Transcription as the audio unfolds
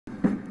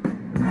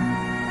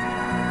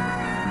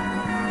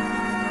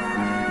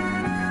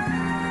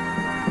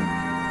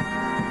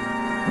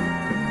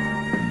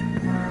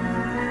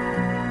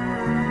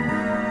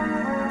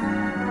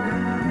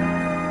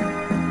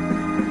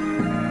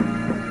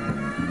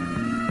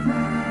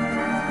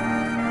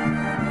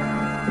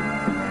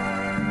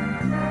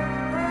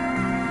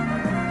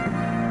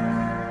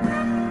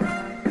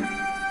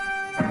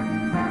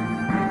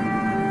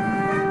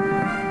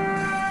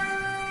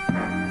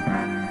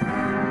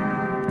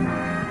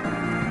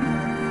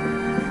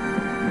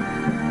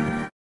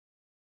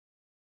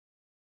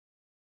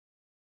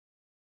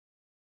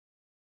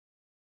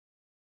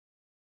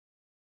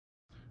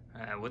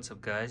What's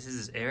up, guys? This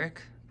is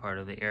Eric, part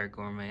of the Eric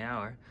Gourmet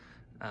Hour.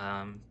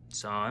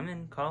 So I'm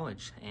in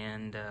college,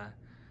 and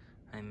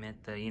I'm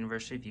at the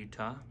University of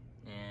Utah,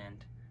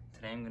 and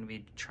today I'm going to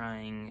be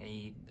trying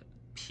a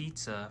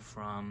pizza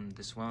from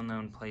this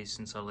well-known place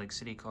in Salt Lake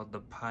City called the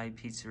Pie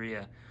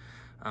Pizzeria.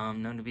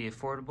 Known to be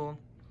affordable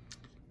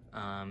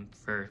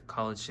for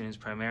college students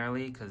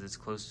primarily because it's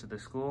close to the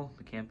school,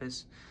 the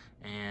campus,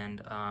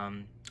 and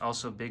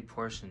also big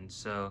portions.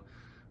 So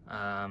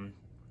as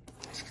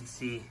you can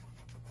see,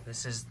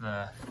 this is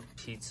the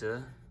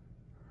pizza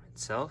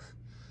itself.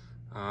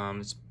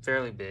 It's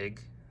fairly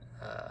big,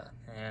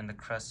 and the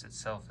crust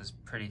itself is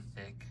pretty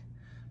thick.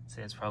 I'd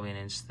say it's probably an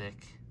inch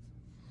thick.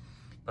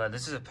 But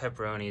this is a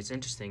pepperoni. It's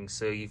interesting.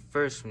 So you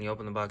first, when you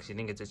open the box, you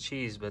think it's a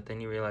cheese, but then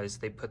you realize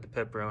they put the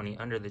pepperoni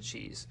under the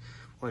cheese,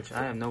 which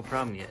I have no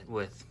problem yet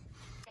with.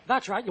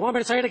 That's right. You want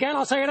me to say it again?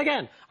 I'll say it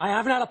again. I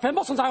haven't had a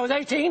pimple since I was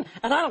 18,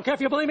 and I don't care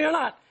if you believe me or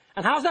not.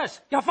 And how's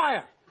this? You're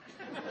fired.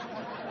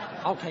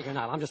 Okay, you're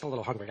not. I'm just a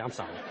little hungry. I'm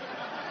sorry.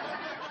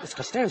 Miss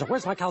Costanza,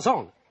 where's my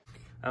calzone?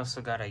 I also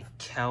got a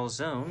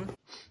calzone.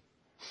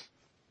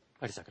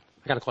 Wait a second.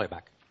 I gotta call you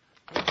back.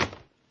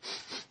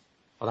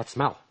 Oh, that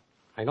smell.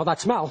 I know that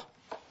smell.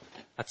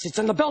 That seat's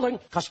in the building.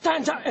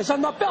 Costanza is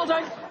in the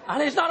building,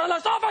 and he's not in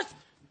his office.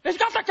 He's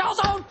got the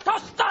calzone.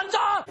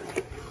 Costanza!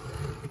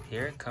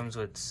 Here it comes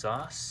with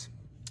sauce,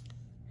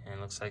 and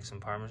it looks like some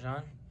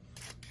Parmesan.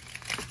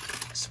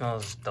 It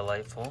smells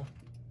delightful.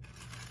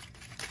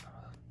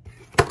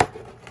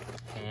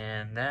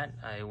 And that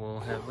I will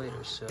have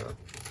later, so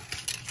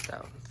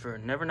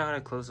never know how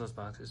to close those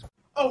boxes.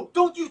 Oh,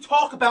 don't you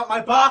talk about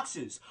my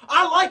boxes!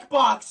 I like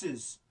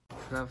boxes!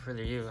 Without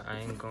further ado, I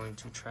am going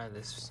to try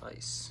this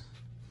slice.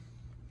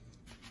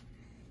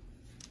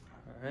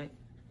 Alright.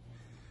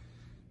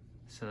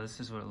 So this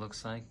is what it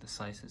looks like, the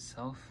slice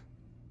itself.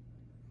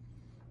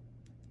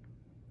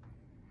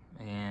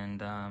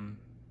 And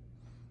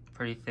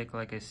pretty thick,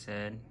 like I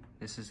said.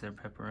 This is their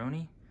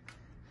pepperoni.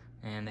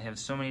 And they have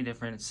so many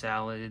different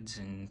salads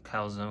and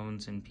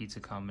calzones and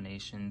pizza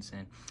combinations.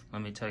 And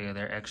let me tell you,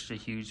 their extra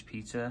huge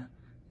pizza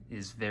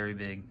is very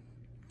big.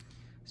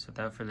 So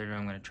without further ado,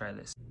 I'm gonna try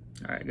this.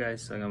 All right,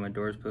 guys, so I got my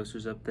Doors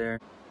posters up there.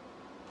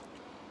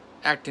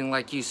 Acting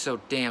like you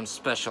so damn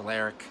special,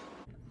 Eric.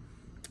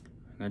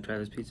 I'm gonna try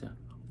this pizza.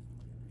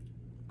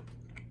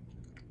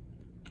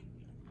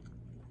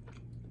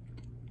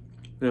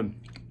 Good.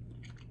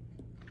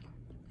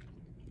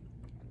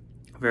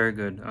 Very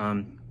good.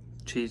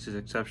 Cheese is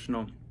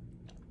exceptional.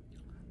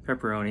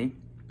 Pepperoni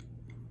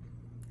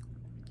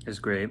is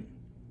great.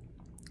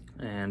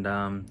 And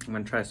I'm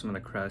gonna try some of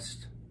the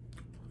crust.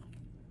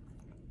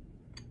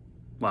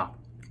 Wow,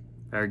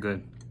 very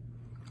good.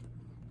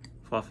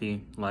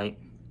 Fluffy, light.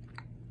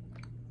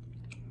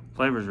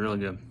 Flavor is really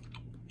good.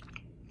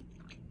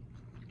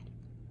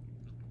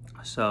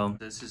 So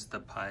this is the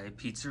Pie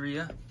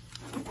Pizzeria,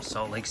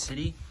 Salt Lake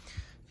City.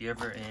 If you're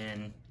ever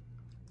in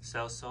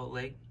South Salt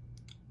Lake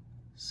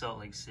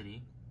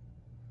City,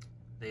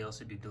 they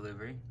also do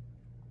delivery.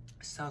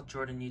 South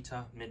Jordan,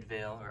 Utah,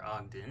 Midvale, or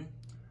Ogden.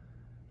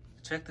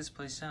 Check this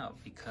place out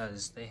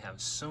because they have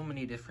so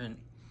many different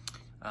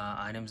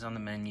items on the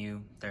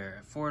menu.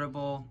 They're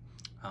affordable.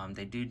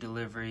 They do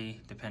delivery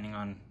depending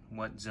on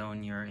what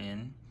zone you're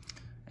in.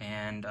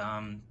 And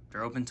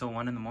they're open till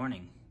 1 in the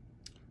morning.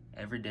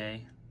 Every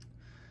day,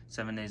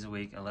 7 days a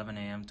week, 11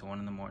 a.m. to 1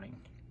 in the morning.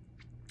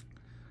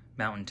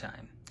 Mountain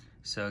time.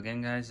 So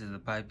again, guys, this is the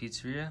Pie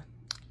Pizzeria.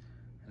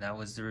 That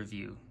was the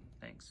review.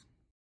 Thanks.